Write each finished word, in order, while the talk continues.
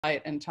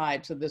and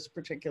tied to this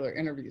particular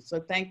interview. So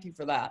thank you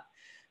for that.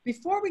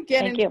 Before we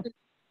get into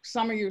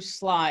some of your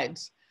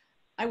slides,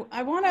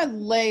 I want to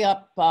lay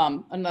up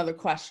another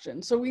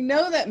question. So we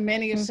know that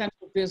many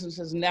essential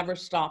businesses never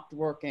stopped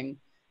working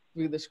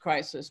through this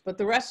crisis, but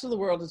the rest of the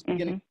world is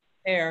beginning to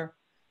prepare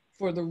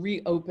for the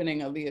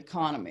reopening of the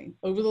economy.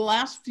 Over the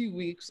last few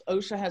weeks,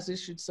 OSHA has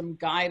issued some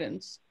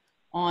guidance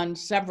on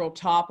several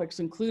topics,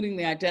 including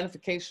the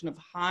identification of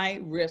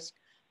high-risk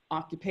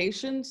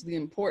occupations, the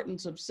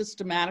importance of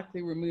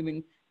systematically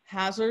removing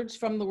hazards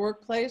from the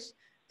workplace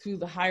through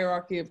the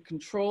hierarchy of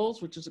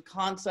controls, which is a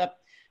concept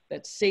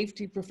that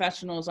safety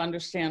professionals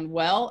understand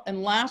well.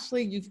 And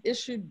lastly, you've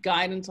issued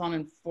guidance on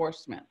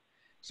enforcement.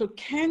 So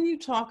can you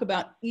talk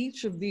about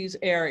each of these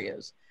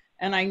areas?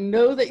 And I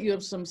know that you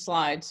have some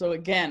slides. So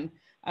again,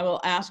 I will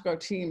ask our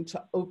team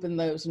to open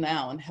those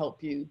now and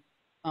help you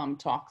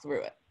talk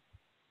through it.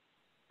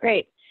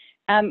 Great.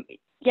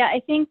 Yeah,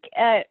 I think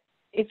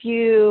if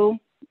you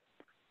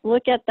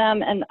look at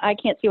them, and I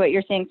can't see what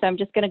you're saying, so I'm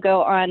just going to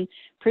go on,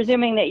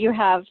 presuming that you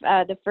have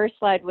the first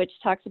slide, which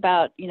talks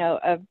about,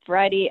 a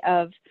variety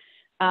of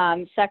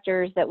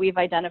sectors that we've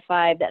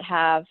identified that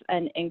have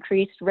an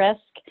increased risk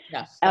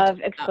of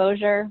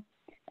exposure.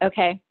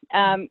 Okay.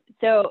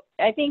 So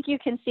I think you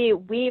can see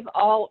we've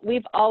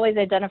always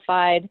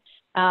identified,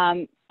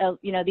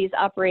 these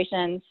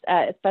operations,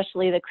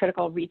 especially the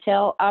critical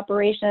retail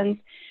operations,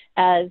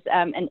 as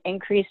an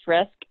increased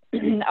risk.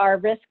 Our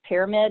risk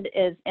pyramid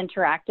is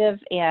interactive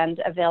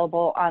and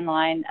available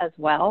online as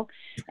well.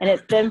 And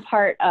it's been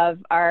part of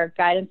our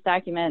guidance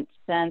document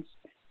since,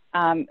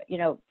 I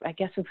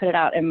guess we put it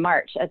out in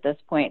March at this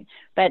point.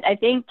 But I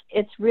think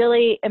it's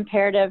really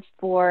imperative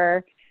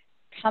for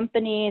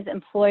companies,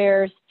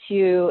 employers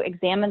to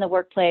examine the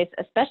workplace,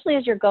 especially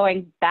as you're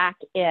going back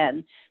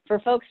in. For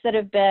folks that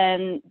have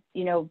been,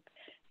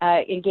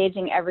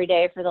 engaging every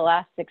day for the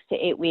last 6 to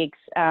 8 weeks,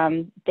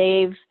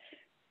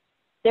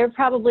 they're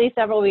probably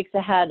several weeks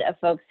ahead of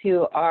folks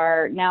who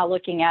are now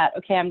looking at,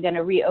 okay, I'm going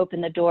to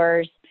reopen the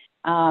doors.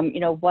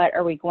 What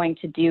are we going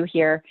to do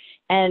here?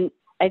 And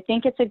I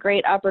think it's a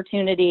great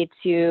opportunity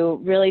to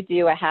really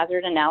do a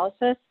hazard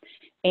analysis.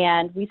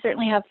 And we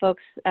certainly have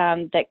folks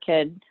that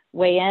could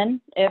weigh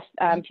in if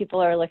people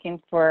are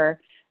looking for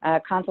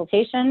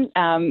consultation.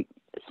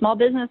 Small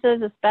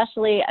businesses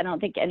especially, I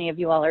don't think any of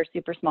you all are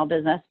super small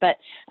business, but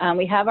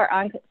we have our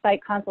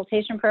on-site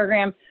consultation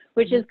program,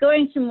 which is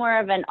going to more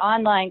of an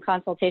online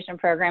consultation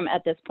program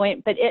at this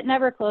point, but it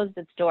never closed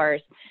its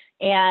doors.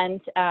 And,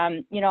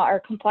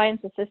 our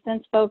compliance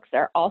assistance folks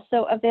are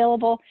also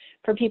available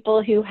for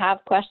people who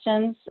have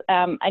questions.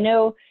 I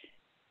know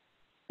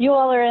you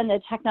all are in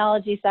the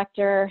technology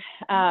sector.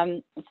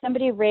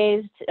 Somebody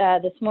raised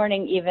this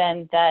morning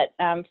even that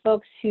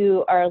folks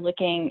who are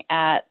looking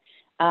at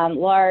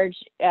large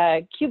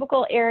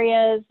cubicle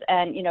areas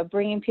and,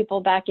 bringing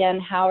people back in,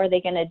 how are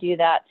they going to do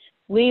that?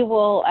 We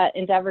will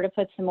endeavor to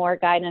put some more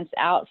guidance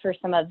out for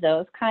some of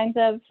those kinds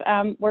of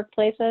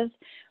workplaces.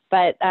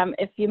 But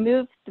if you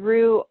move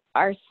through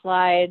our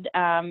slide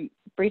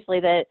briefly,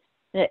 the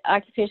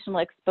occupational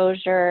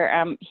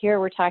exposure, here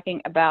we're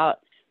talking about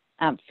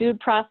food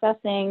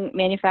processing,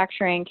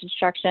 manufacturing,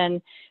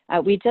 construction.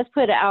 We just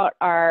put out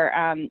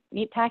our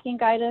meatpacking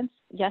guidance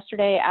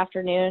yesterday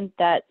afternoon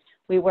that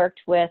we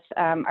worked with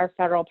our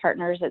federal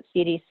partners at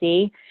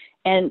CDC.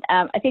 And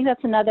I think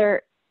that's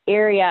another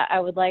area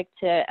I would like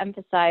to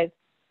emphasize.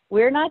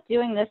 We're not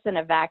doing this in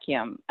a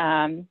vacuum.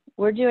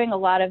 We're doing a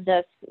lot of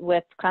this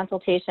with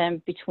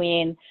consultation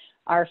between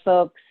our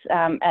folks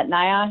at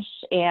NIOSH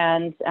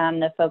and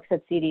the folks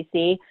at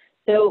CDC.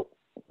 So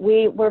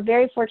we're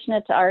very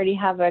fortunate to already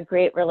have a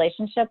great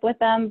relationship with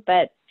them,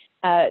 but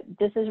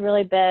this has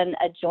really been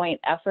a joint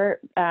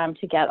effort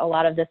to get a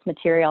lot of this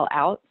material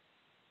out.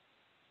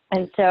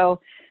 And so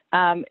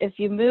if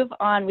you move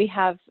on, we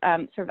have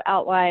sort of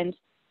outlined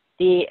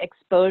the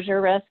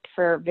exposure risk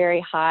for very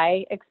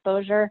high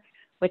exposure,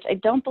 which I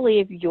don't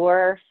believe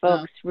your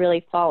folks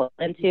really fall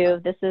into.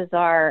 This is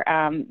our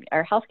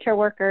healthcare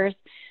workers,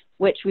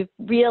 which we've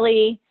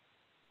really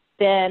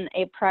been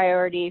a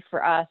priority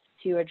for us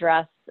to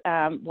address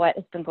what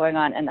has been going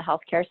on in the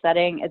healthcare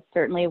setting. It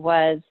certainly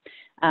was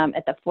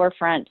at the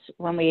forefront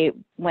when we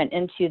went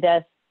into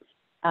this,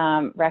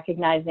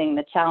 recognizing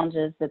the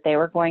challenges that they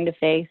were going to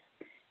face.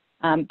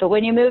 But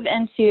when you move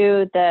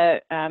into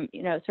the,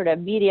 sort of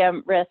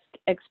medium risk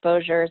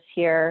exposures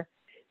here,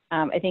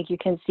 I think you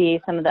can see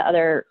some of the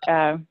other,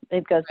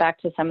 it goes back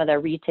to some of the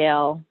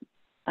retail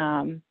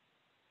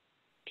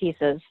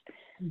pieces.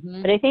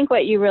 But I think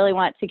what you really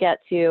want to get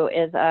to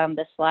is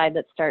the slide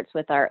that starts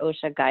with our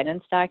OSHA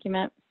guidance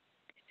document.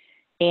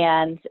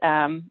 And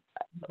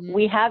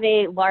we have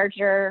a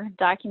larger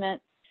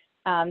document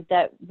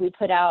that we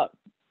put out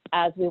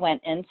as we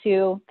went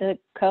into the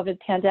COVID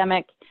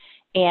pandemic.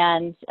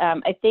 And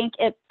I think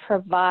it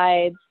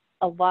provides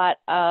a lot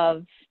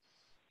of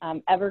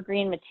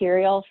evergreen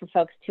material for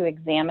folks to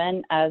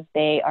examine as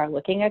they are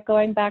looking at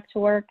going back to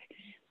work.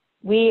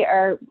 We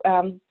are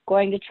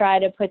going to try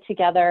to put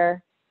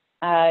together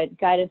a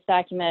guidance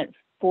document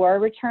for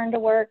return to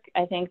work.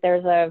 I think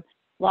there's a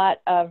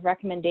lot of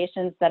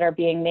recommendations that are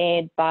being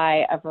made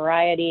by a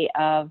variety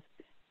of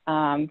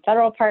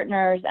federal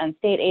partners and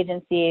state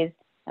agencies,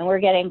 and we're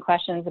getting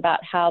questions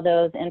about how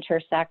those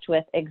intersect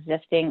with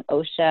existing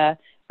OSHA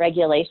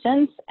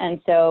regulations. And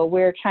so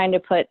we're trying to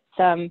put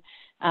some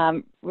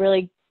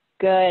really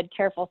good,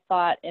 careful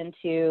thought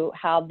into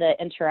how the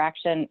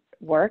interaction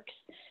works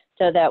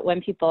so that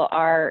when people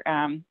are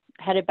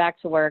headed back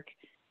to work,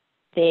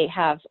 they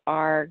have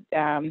our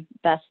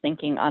best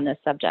thinking on this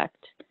subject.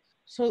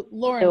 So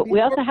Loren, so we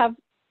also have,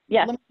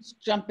 yeah. Let me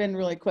just jump in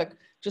really quick,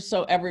 just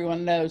so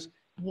everyone knows,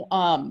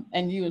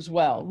 and you as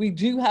well. We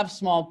do have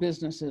small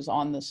businesses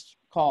on this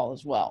call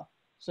as well.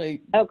 So,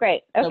 oh,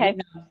 great. Okay.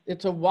 So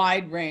it's a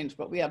wide range,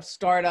 but we have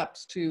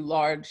startups to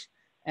large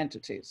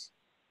entities.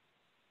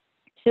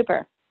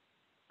 Super.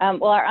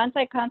 Well, our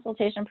on-site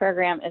consultation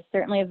program is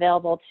certainly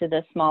available to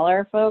the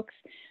smaller folks.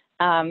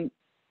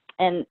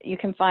 And you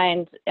can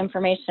find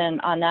information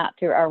on that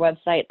through our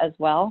website as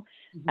well.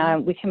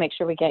 Mm-hmm. We can make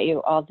sure we get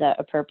you all the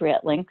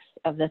appropriate links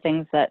of the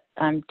things that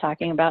I'm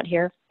talking about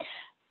here.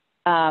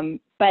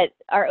 But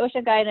our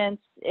OSHA guidance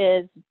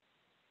is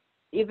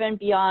even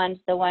beyond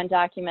the one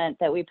document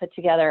that we put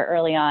together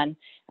early on.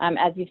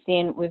 As you've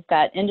seen, we've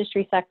got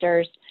industry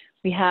sectors,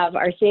 we have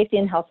our safety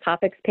and health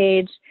topics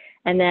page,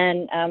 and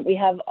then we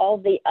have all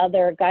the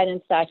other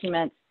guidance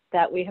documents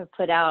that we have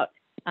put out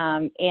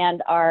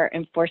and our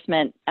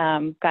enforcement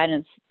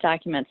guidance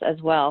documents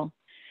as well.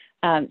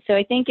 So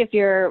I think if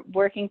you're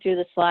working through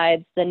the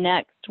slides, the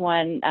next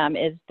one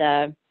is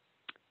the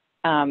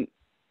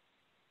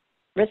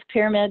risk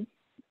pyramid,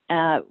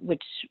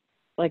 which,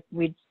 like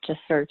we just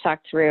sort of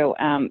talked through,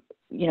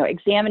 you know,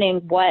 examining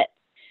what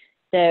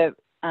the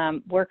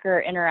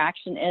worker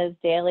interaction is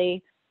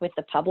daily with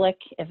the public.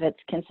 If it's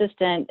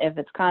consistent, if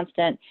it's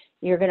constant,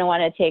 you're going to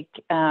want to take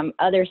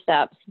other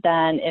steps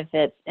than if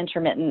it's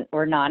intermittent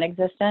or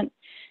non-existent.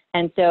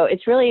 And so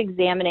it's really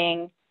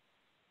examining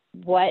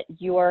what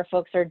your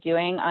folks are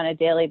doing on a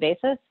daily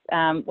basis,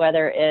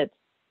 whether it's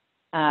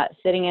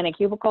sitting in a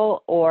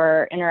cubicle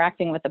or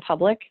interacting with the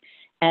public,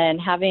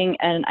 and having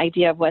an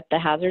idea of what the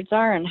hazards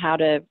are and how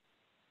to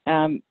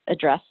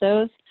address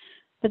those.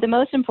 But the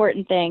most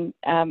important thing,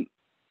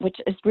 which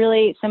is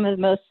really some of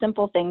the most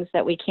simple things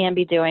that we can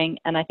be doing,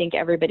 and I think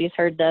everybody's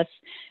heard this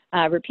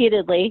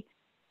repeatedly.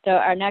 So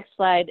our next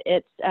slide,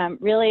 it's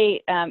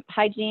really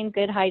hygiene,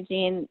 good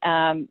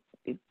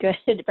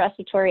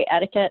respiratory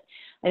etiquette.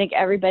 I think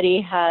everybody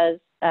has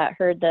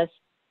heard this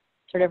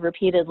sort of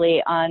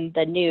repeatedly on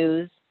the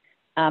news,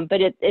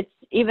 but it's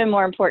even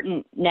more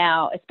important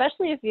now,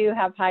 especially if you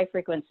have high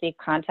frequency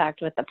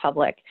contact with the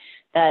public,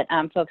 that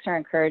folks are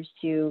encouraged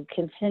to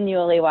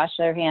continually wash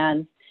their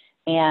hands,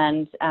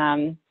 and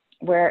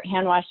where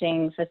hand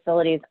washing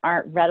facilities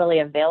aren't readily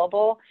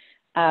available,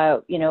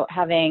 you know,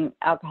 having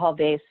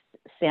alcohol-based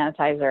hand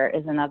sanitizer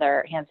is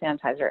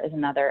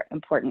another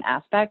important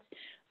aspect.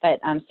 But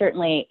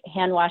certainly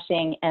hand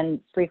washing and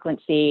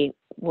frequency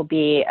will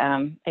be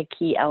a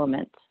key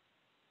element.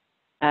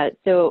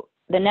 So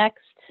the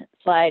next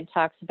slide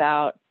talks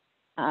about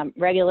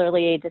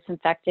regularly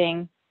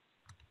disinfecting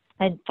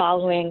and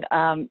following,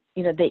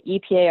 you know, the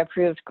EPA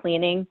approved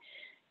cleaning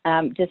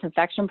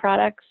disinfection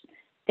products.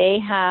 They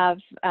have,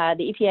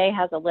 the EPA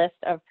has a list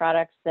of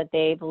products that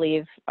they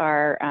believe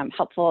are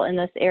helpful in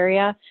this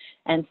area.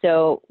 And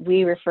so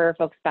we refer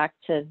folks back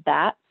to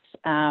that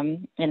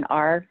in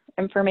our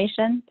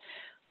information.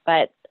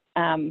 But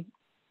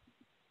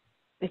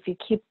if you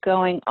keep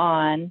going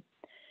on,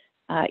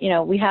 you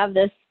know, we have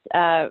this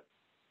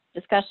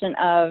discussion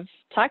of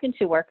talking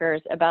to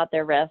workers about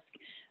their risk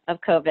of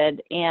COVID.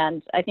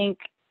 And I think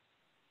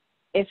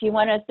if you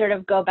want to sort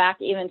of go back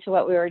even to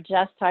what we were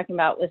just talking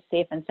about with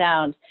safe and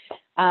sound,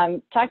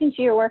 talking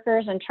to your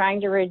workers and trying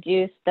to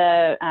reduce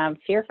the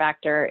fear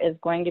factor is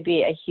going to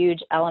be a huge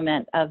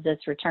element of this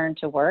return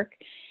to work.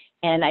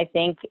 And I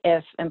think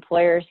if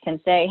employers can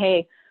say,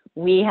 hey,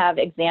 we have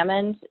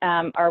examined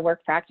our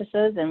work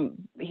practices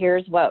and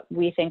here's what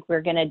we think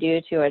we're going to do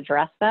to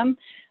address them,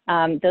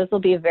 those will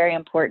be very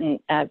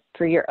important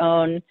for your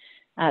own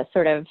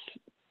sort of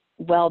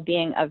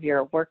well-being of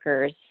your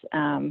workers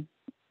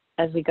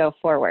as we go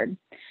forward.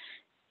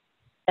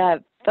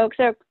 Folks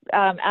are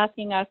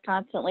asking us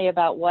constantly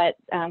about what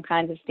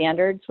kinds of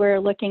standards we're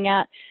looking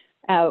at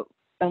and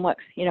what,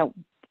 you know,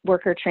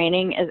 worker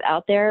training is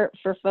out there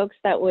for folks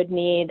that would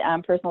need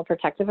personal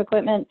protective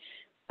equipment.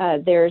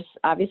 There's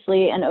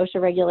obviously an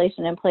OSHA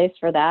regulation in place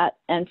for that.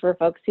 And for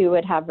folks who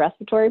would have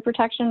respiratory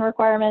protection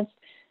requirements,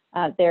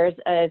 there's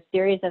a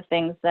series of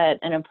things that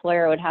an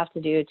employer would have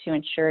to do to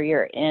ensure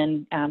you're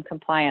in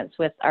compliance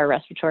with our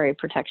respiratory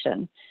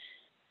protection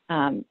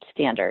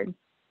standard.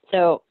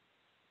 So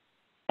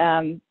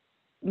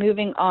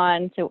moving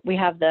on, so we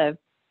have the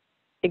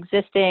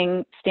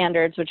existing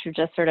standards, which we've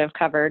just sort of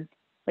covered,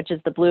 which is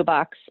the blue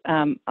box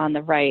on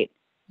the right.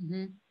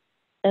 Mm-hmm.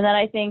 And then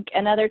I think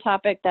another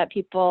topic that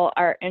people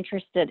are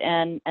interested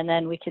in, and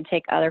then we can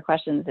take other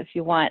questions if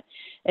you want,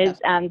 is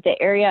the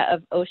area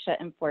of OSHA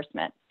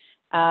enforcement.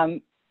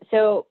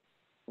 So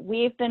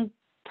we've been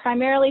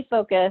primarily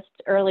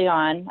focused early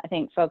on, I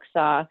think folks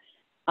saw,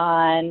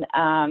 on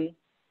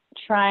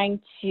trying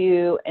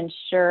to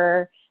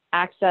ensure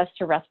access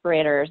to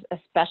respirators,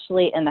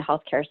 especially in the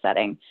healthcare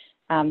setting.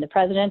 The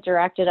president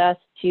directed us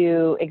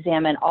to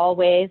examine all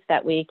ways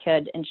that we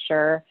could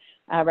ensure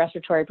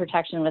respiratory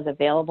protection was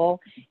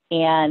available.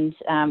 And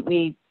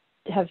we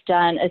have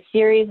done a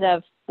series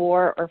of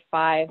 4 or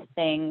 5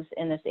 things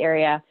in this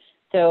area.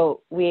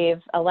 So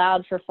we've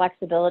allowed for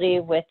flexibility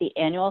with the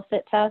annual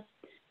fit test.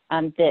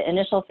 The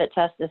initial fit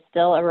test is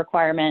still a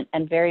requirement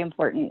and very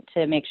important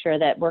to make sure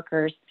that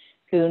workers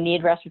who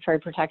need respiratory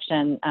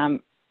protection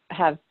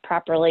have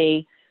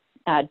properly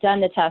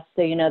done the test,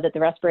 so you know that the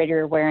respirator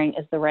you're wearing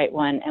is the right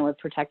one and would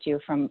protect you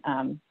from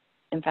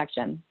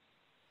infection.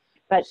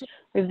 But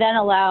we've then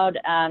allowed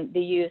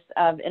the use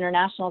of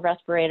international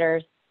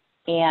respirators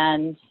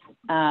and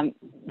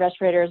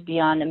respirators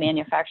beyond the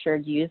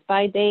manufactured use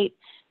by date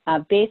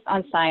based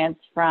on science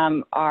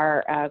from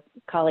our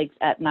colleagues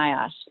at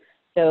NIOSH.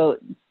 So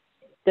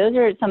those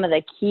are some of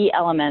the key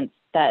elements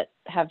that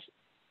have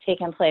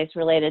taken place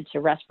related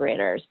to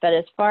respirators. But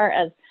as far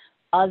as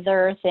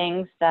other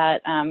things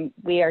that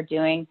we are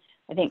doing,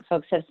 I think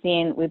folks have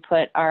seen, we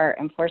put our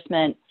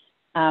enforcement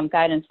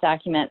guidance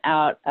document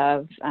out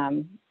of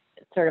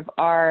sort of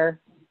our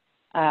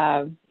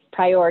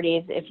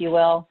priorities, if you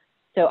will.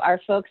 So our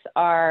folks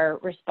are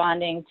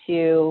responding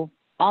to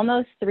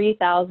almost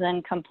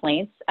 3,000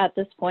 complaints at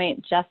this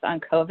point just on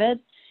COVID.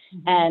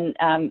 Mm-hmm.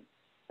 And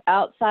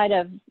outside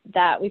of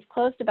that, we've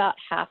closed about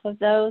half of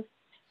those.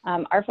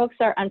 Our folks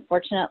are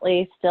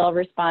unfortunately still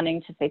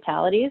responding to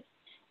fatalities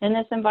in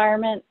this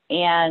environment.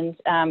 And,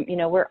 you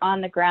know, we're on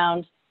the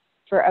ground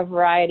for a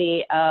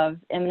variety of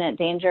imminent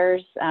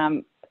dangers.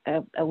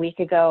 A week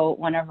ago,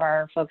 one of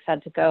our folks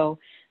had to go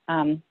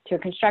to a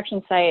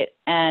construction site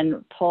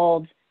and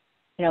pulled,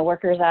 you know,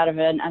 workers out of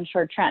an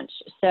unshored trench.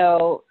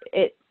 So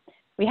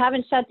we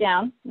haven't shut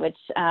down, which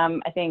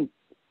I think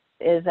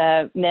is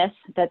a myth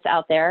that's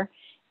out there.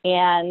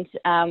 And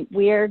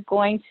we're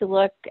going to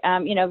look,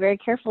 you know, very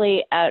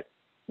carefully at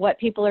what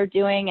people are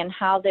doing and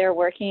how they're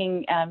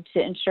working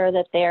to ensure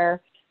that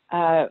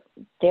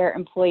their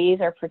employees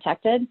are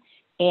protected.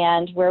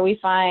 And where we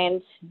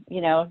find, you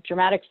know,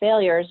 dramatic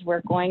failures,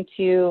 we're going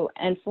to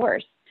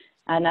enforce.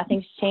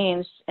 Nothing's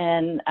changed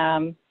in,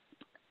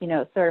 you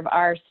know, sort of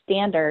our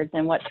standards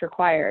and what's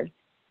required.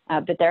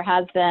 But there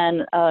has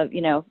been a,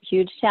 you know,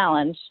 huge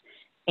challenge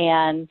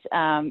and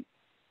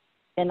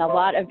in a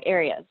lot of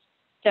areas.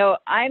 So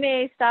I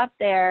may stop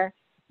there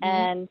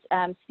and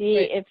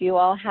see if you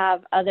all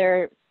have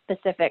other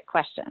specific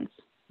questions.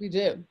 We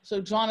do.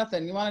 So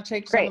Jonathan, you want to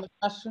take some of the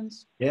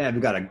questions? Yeah,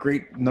 we've got a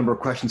great number of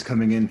questions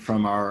coming in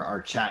from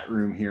our chat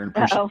room here, and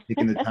appreciate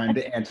taking the time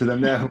to answer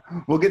them. No,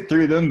 we'll get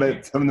through them,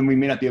 but some of them we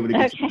may not be able to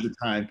get to at the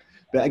time.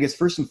 But I guess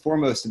first and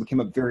foremost, it came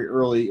up very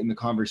early in the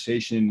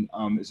conversation,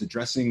 is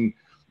addressing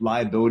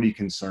liability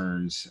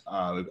concerns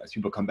as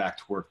people come back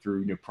to work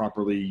through, you know,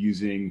 properly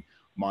using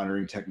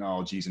monitoring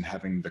technologies and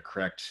having the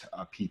correct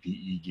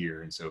PPE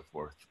gear and so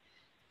forth.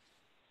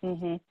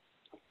 Mm-hmm.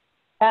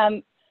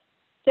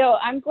 So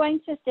I'm going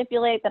to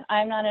stipulate that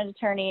I'm not an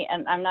attorney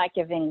and I'm not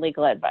giving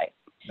legal advice.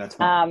 That's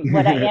fine.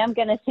 What I am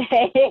going to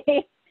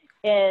say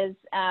is,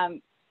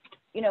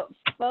 you know,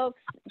 folks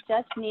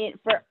just need,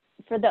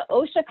 for the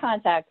OSHA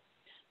context,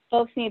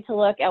 folks need to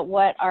look at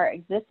what our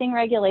existing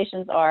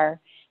regulations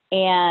are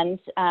and,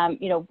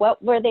 you know,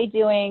 what were they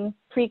doing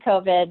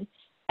pre-COVID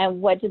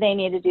and what do they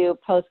need to do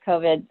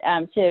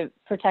post-COVID to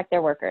protect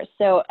their workers.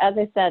 So as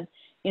I said,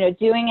 you know,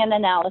 doing an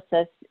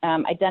analysis,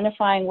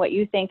 identifying what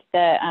you think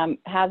the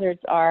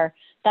hazards are,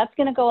 that's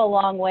going to go a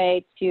long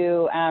way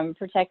to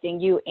protecting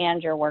you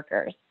and your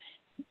workers.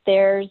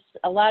 There's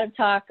a lot of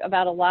talk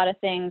about a lot of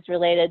things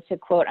related to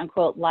quote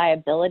unquote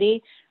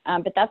liability,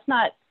 but that's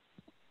not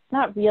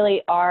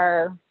really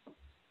our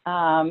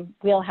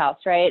wheelhouse,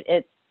 right?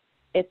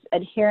 It's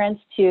adherence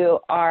to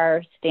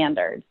our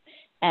standards.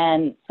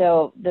 And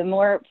so the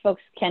more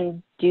folks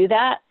can do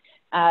that,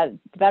 the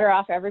better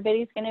off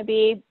everybody's going to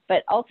be.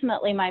 But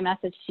ultimately, my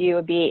message to you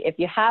would be, if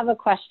you have a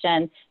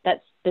question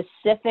that's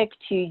specific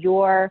to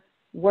your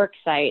work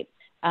site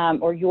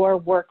or your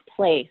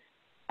workplace,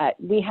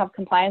 we have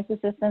compliance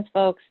assistance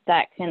folks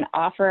that can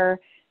offer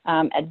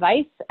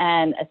advice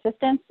and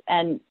assistance.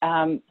 And,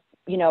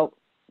 you know,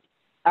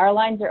 our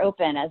lines are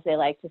open, as they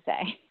like to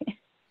say.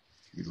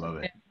 We love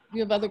it.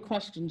 You have other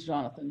questions,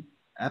 Jonathan?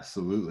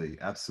 Absolutely,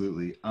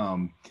 absolutely.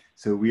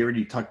 So we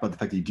already talked about the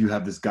fact that you do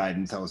have this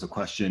guidance. That was a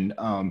question.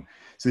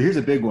 So here's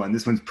a big one.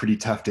 This one's pretty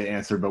tough to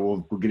answer, but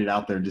we'll get it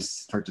out there and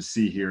just start to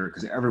see here,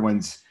 because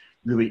everyone's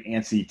really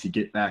antsy to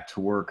get back to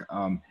work.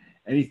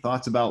 Any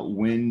thoughts about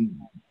when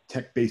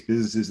tech-based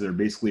businesses that are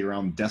basically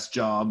around desk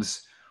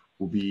jobs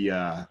will be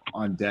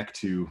on deck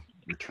to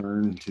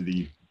return to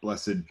the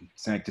blessed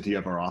sanctity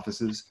of our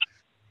offices?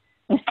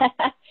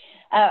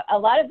 A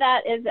lot of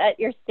that is at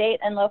your state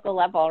and local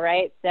level,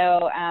 right?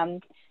 So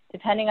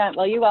depending on,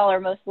 well, you all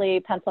are mostly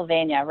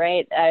Pennsylvania,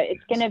 right?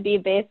 It's going to be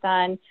based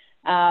on,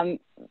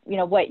 you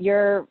know, what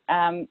your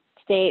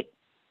state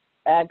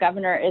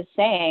governor is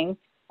saying.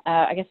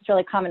 I guess it's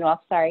really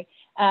Commonwealth, sorry,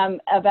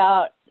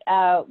 about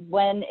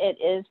when it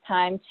is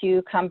time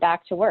to come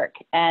back to work.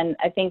 And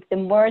I think the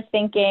more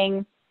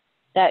thinking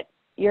that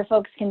your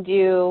folks can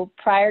do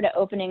prior to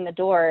opening the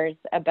doors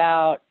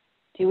about,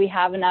 do we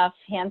have enough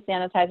hand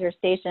sanitizer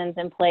stations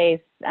in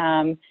place?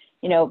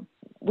 You know,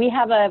 we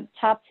have a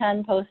top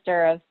 10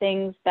 poster of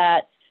things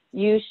that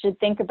you should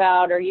think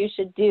about or you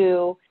should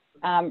do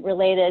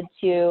related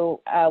to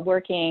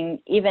working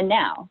even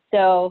now.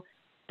 So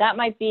that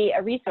might be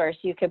a resource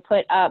you could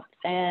put up,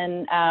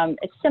 and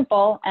it's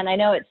simple. And I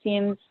know it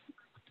seems,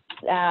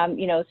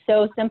 you know,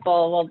 so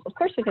simple. Well, of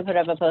course we could put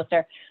up a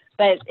poster,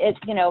 but it's,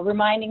 you know,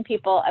 reminding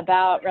people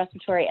about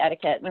respiratory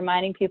etiquette,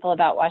 reminding people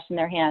about washing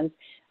their hands.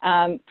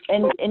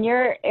 In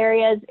your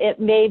areas, it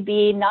may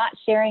be not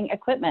sharing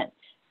equipment.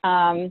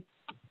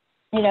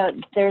 You know,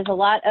 there's a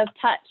lot of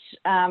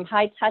touch,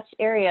 high touch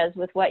areas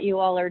with what you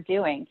all are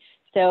doing.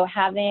 So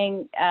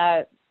having,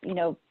 you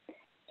know,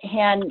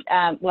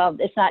 well,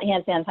 it's not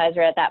hand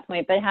sanitizer at that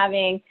point, but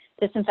having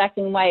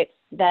disinfecting wipes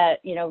that,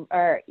 you know,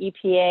 are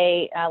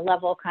EPA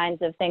level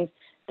kinds of things.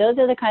 Those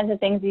are the kinds of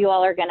things you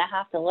all are going to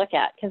have to look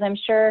at, because I'm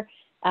sure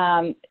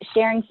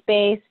sharing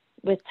space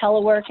with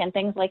telework and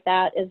things like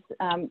that is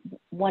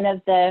one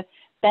of the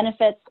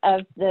benefits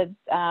of the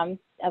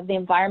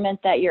environment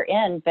that you're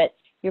in. But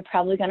you're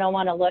probably going to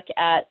want to look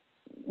at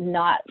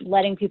not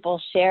letting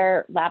people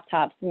share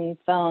laptops and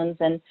phones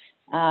and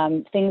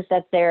things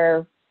that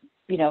they're,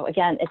 you know,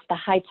 again, it's the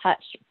high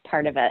touch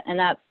part of it. And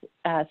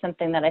that's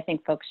something that I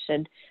think folks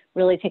should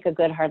really take a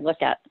good hard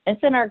look at.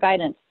 It's in our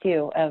guidance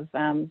too of,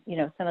 you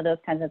know, some of those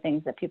kinds of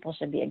things that people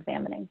should be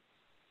examining.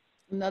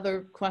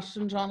 Another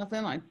question,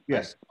 Jonathan.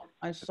 Yes.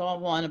 I saw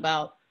one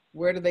about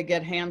where do they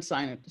get hand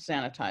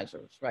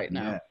sanitizers right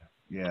now?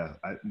 Yeah.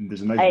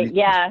 There's a nice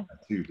yeah.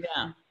 too.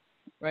 Yeah.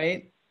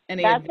 Right.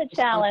 That's a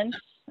challenge.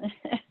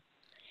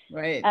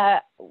 Right.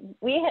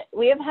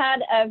 We have had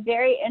a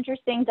very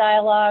interesting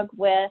dialogue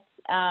with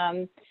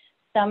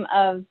some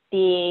of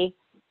the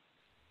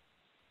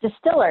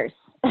distillers.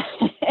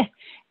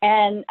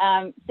 And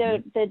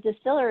so the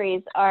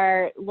distilleries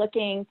are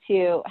looking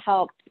to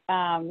help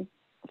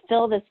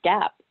fill this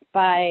gap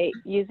by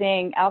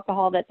using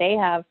alcohol that they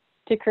have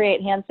to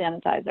create hand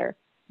sanitizer.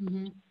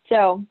 Mm-hmm.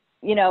 So,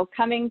 you know,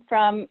 coming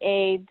from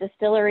a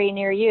distillery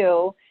near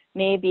you,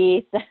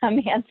 maybe some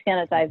hand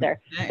sanitizer,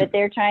 but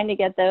they're trying to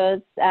get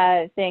those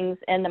things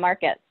in the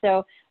market.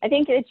 So I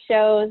think it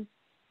shows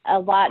a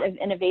lot of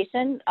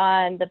innovation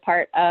on the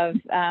part of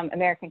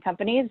American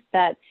companies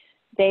that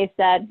they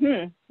said,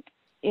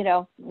 you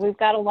know, we've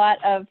got a lot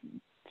of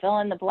fill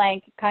in the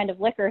blank kind of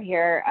liquor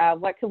here.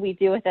 What could we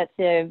do with it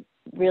to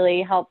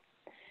really help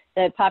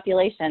the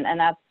population? And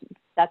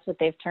that's what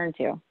they've turned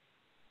to.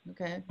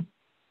 Okay.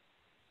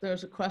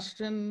 There's a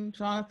question,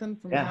 Jonathan,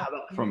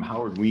 from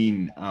Howard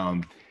Ween.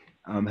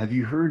 Have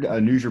you heard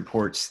news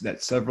reports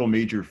that several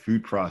major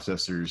food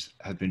processors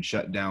have been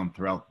shut down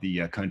throughout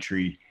the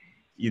country,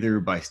 either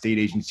by state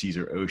agencies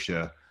or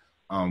OSHA?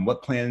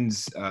 What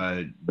plans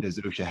does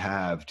OSHA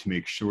have to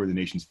make sure the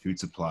nation's food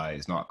supply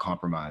is not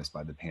compromised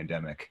by the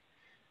pandemic,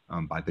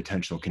 by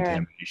potential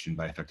contamination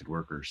by affected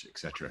workers, et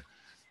cetera?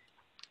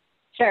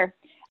 Sure.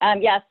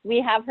 Yes,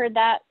 we have heard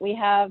that. We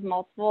have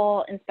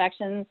multiple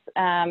inspections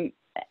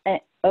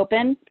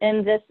open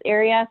in this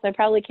area, so I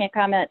probably can't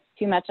comment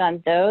too much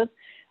on those.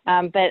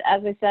 But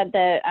as I said,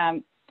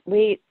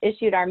 we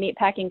issued our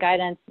meatpacking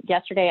guidance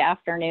yesterday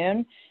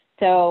afternoon.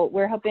 So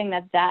we're hoping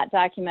that that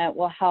document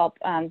will help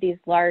these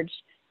large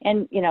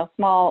and, you know,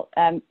 small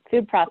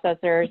food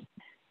processors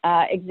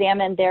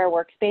examine their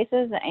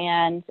workspaces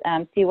and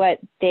see what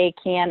they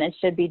can and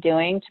should be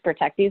doing to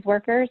protect these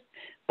workers.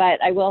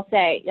 But I will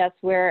say, yes,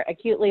 we're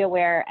acutely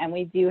aware, and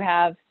we do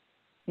have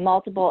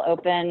multiple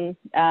open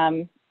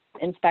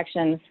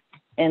inspections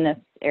in this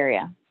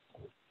area.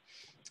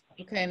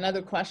 Okay,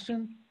 another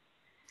question?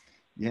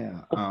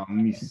 Yeah, let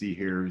me see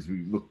here as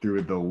we look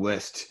through the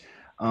list.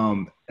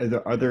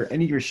 Are there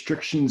any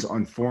restrictions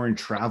on foreign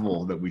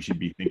travel that we should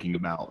be thinking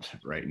about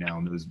right now,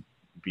 and those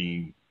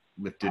being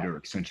lifted or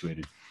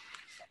accentuated?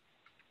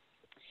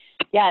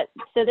 Yeah,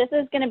 so this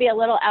is going to be a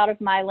little out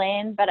of my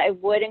lane, but I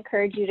would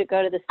encourage you to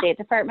go to the State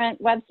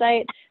Department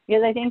website,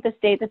 because I think the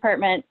State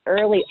Department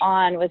early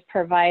on was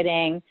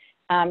providing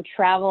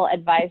travel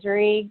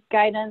advisory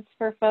guidance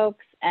for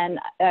folks and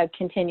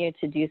continue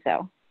to do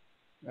so.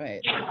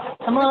 Right.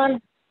 Come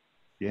on.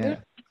 Yeah.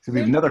 So we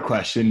have another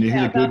question.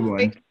 Here's a good one.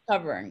 Face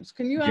coverings.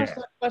 Can you ask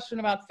that question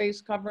about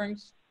face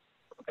coverings?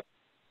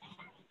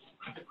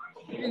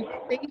 Do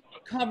face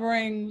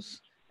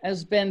coverings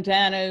as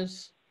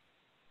bandanas,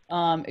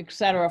 et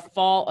cetera,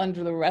 fall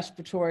under the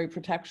Respiratory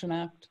Protection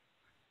Act?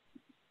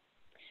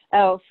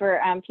 Oh, for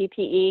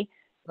PPE.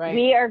 Right.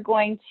 We are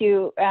going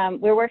to,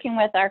 we're working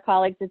with our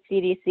colleagues at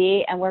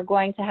CDC, and we're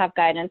going to have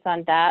guidance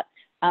on that,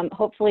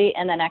 hopefully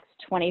in the next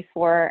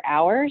 24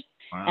 hours.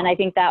 Wow. And I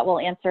think that will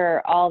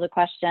answer all the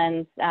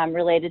questions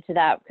related to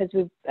that, because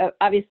we've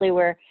obviously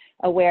we're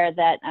aware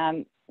that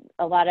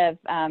a lot of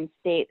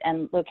state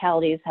and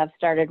localities have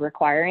started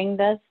requiring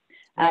this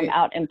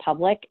out in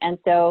public. And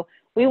so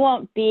we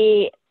won't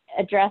be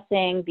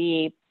addressing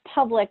the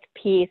public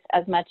piece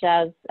as much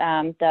as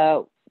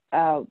the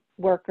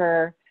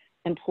worker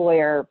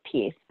employer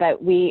piece,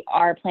 but we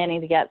are planning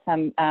to get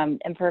some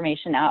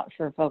information out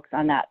for folks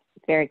on that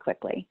very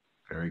quickly.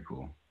 Very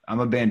cool. I'm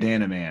a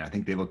bandana man. I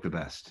think they look the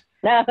best.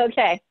 Oh,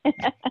 okay.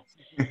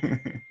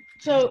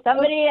 So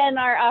somebody in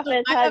our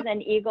office has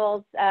an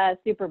Eagles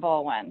Super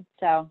Bowl one.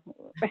 So.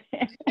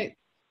 Okay.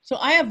 So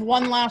I have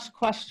one last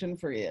question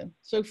for you.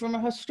 So from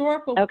a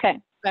historical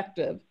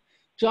perspective,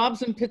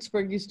 jobs in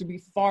Pittsburgh used to be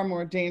far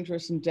more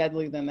dangerous and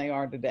deadly than they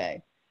are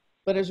today.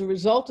 But as a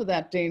result of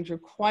that danger,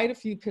 quite a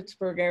few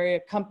Pittsburgh area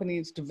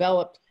companies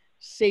developed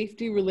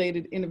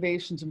safety-related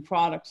innovations and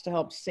products to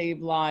help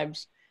save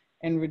lives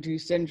and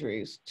reduce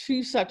injuries.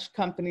 Two such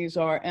companies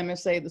are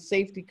MSA, the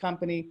safety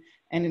company,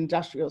 and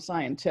Industrial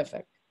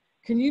Scientific.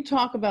 Can you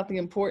talk about the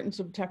importance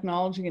of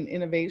technology and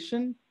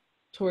innovation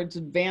towards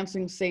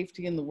advancing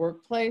safety in the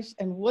workplace?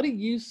 And what do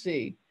you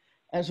see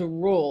as a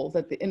role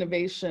that the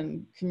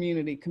innovation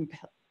community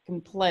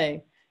can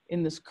play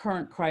in this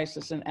current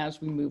crisis and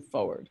as we move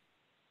forward?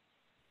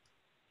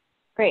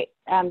 Great.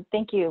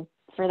 Thank you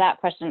for that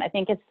question. I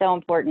think it's so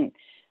important.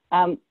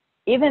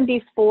 Even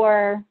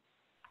before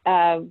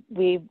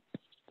we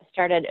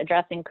started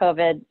addressing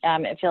COVID,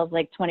 it feels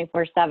like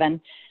 24/7.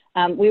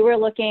 We were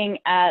looking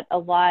at a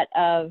lot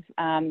of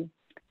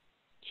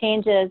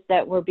changes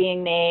that were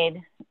being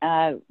made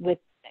with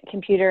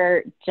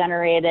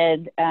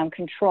computer-generated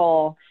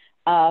control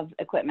of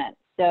equipment.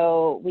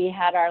 So we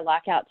had our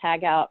lockout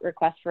tagout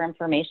request for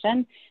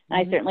information. And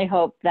I certainly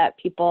hope that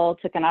people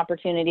took an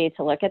opportunity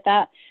to look at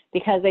that,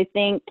 because I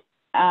think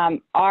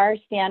our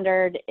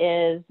standard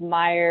is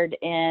mired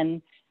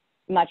in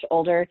much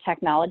older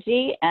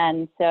technology.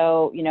 And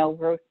so, you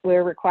know,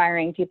 we're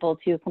requiring people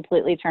to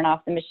completely turn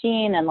off the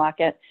machine and lock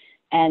it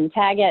and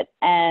tag it.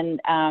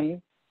 And,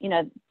 you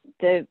know,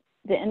 the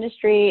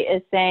industry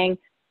is saying,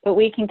 but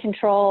we can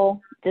control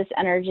this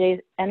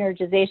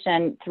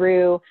energization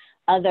through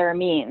other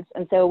means.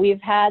 And so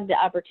we've had the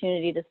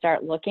opportunity to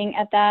start looking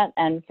at that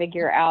and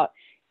figure out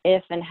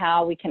if and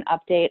how we can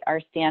update our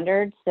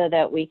standards so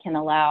that we can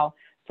allow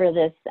for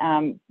this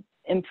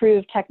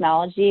improved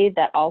technology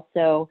that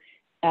also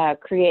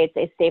creates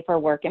a safer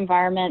work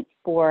environment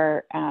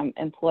for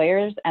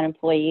employers and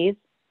employees.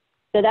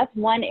 So that's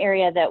one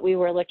area that we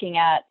were looking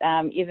at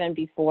even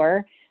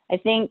before. I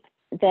think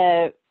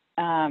the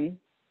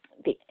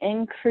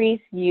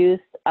increased use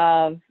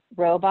of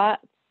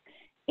robots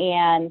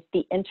and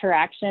the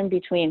interaction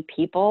between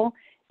people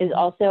is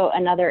also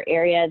another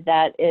area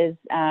that is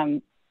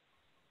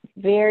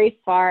very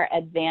far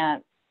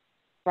advanced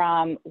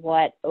from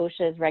what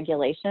OSHA's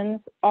regulations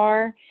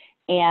are.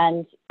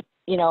 And,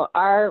 you know,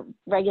 our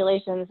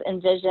regulations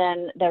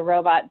envision the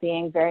robot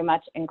being very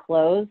much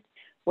enclosed,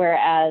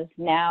 whereas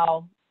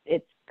now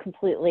it's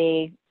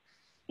completely,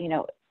 you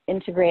know,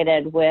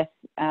 integrated with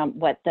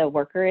what the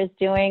worker is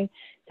doing.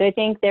 So I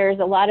think there's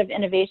a lot of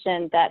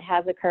innovation that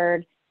has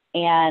occurred,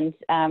 and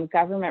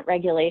government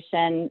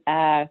regulation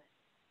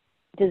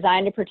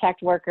designed to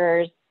protect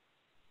workers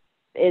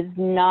is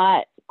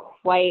not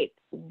quite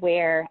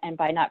where, and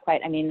by not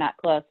quite, I mean not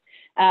close,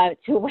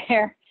 to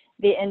where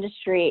the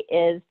industry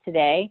is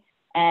today.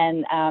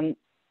 And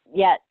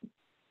yet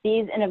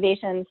these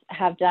innovations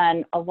have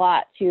done a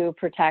lot to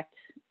protect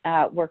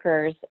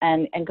workers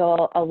and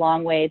go a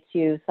long way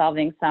to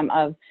solving some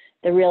of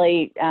the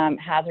really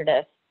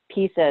hazardous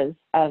pieces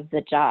of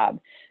the job.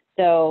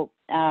 So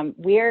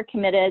we're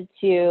committed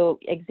to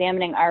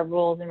examining our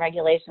rules and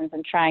regulations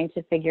and trying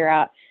to figure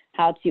out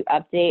how to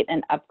update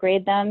and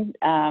upgrade them.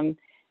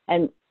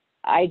 And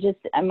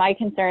my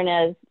concern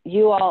is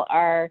you all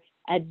are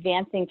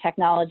advancing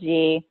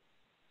technology,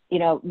 you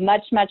know,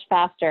 much, much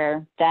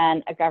faster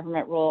than a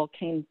government rule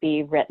can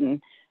be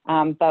written.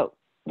 But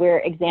we're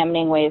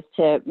examining ways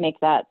to make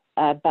that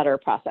a better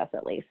process,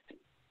 at least.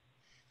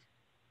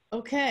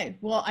 Okay,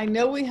 well, I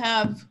know we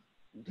have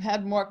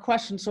had more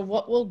questions. So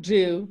what we'll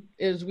do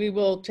is we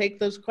will take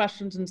those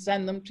questions and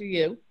send them to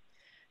you.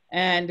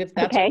 And if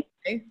that's okay,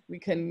 we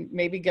can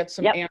maybe get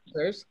some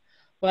answers.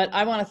 But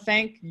I want to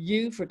thank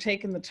you for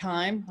taking the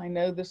time. I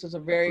know this is a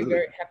very,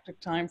 very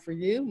hectic time for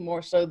you,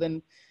 more so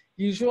than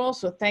usual.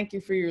 So thank you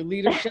for your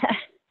leadership.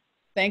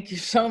 Thank you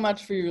so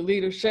much for your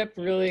leadership.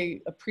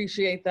 Really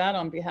appreciate that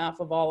on behalf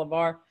of all of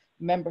our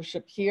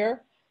membership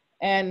here.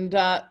 And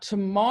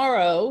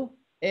tomorrow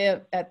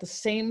at the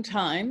same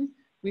time,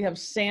 we have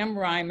Sam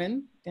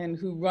Ryman, and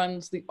who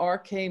runs the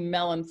R.K.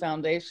 Mellon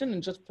Foundation,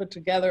 and just put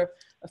together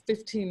a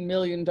 $15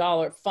 million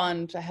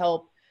fund to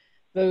help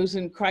those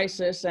in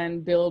crisis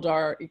and build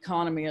our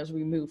economy as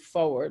we move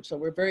forward. So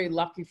we're very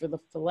lucky for the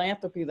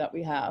philanthropy that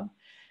we have.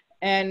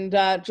 And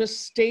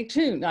just stay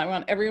tuned. I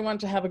want everyone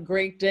to have a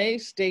great day,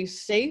 stay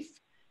safe,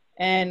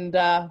 and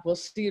we'll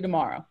see you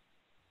tomorrow.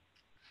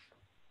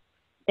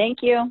 Thank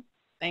you.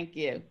 Thank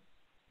you.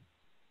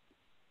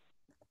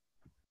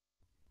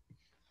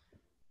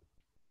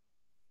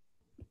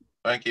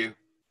 Thank you.